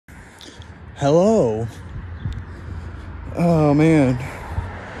Hello. Oh man.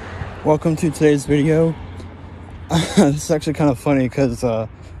 Welcome to today's video. This is actually kind of funny because I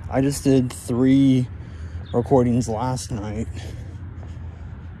just did 3 recordings last night.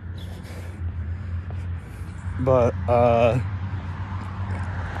 But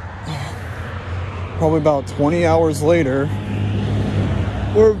probably about 20 hours later,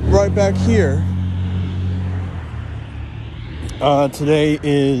 we're right back here. Today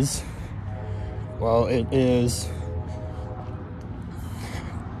is, well, it is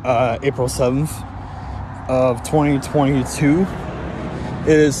April 7th of 2022. It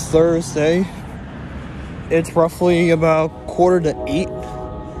is Thursday. It's roughly about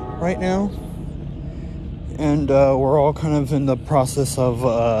 7:45 right now. And we're all kind of in the process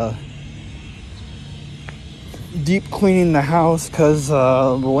of deep cleaning the house because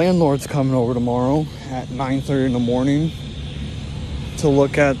the landlord's coming over tomorrow at 9:30 in the morning to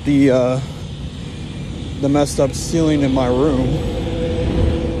look at the messed up ceiling in my room.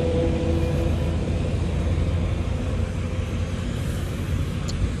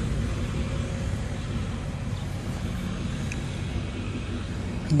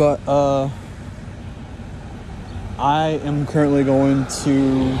 But I am currently going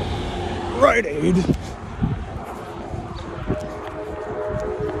to Rite-Aid.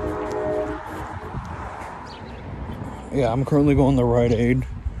 Yeah, I'm currently going to Rite-Aid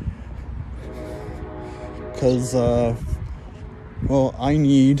because, well, I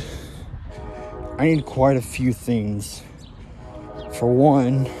need quite a few things. For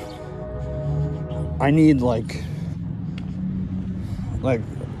one, I need like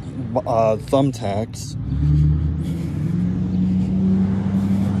thumbtacks.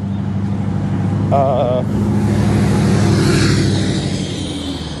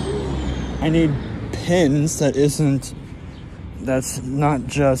 I need pens that's not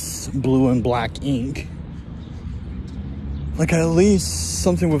just blue and black ink. Like at least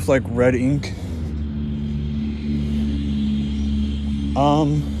something with like red ink.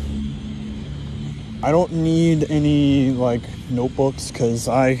 I don't need any like notebooks because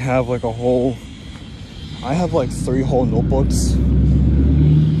I have like 3 whole notebooks.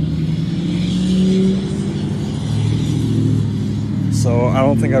 So I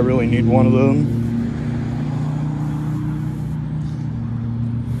don't think I really need one of them.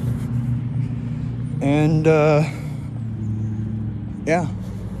 And yeah,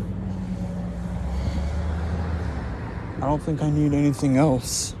 I don't think I need anything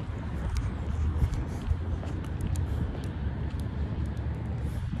else.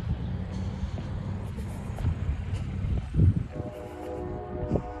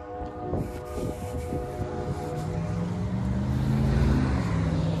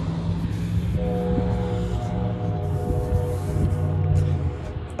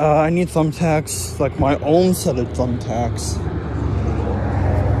 I need thumbtacks, like my own set of thumbtacks.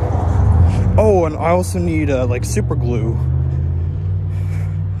 Oh, and I also need like super glue,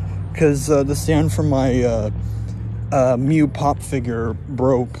 because the stand for my Mew pop figure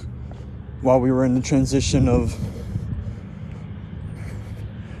broke while we were in the transition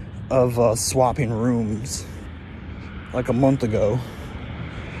of swapping rooms like a month ago.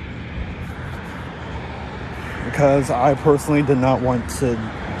 Because I personally did not want to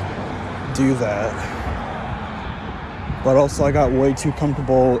do that, but also I got way too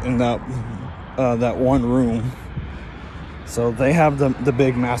comfortable in that one room. So they have the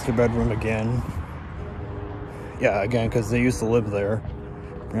big master bedroom again. Yeah, again, because they used to live there,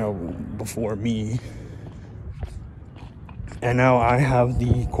 you know, before me. And now I have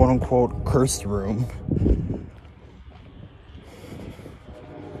the quote-unquote cursed room.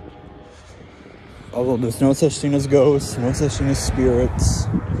 Although there's no such thing as ghosts, no such thing as spirits.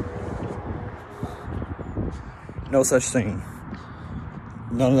 No such thing.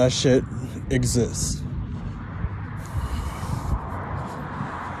 None of that shit exists.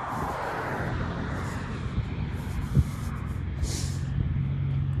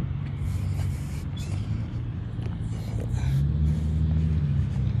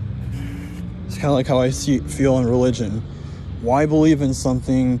 It's kind of like how I feel in religion. Why believe in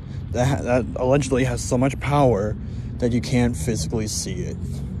something that allegedly has so much power that you can't physically see it?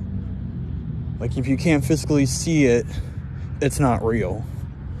 Like, if you can't physically see it, it's not real.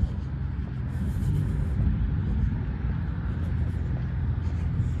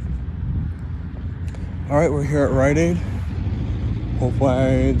 Alright, we're here at Rite-Aid.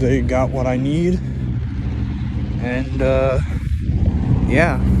 Hopefully they got what I need. And,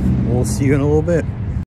 yeah, we'll see you in a little bit.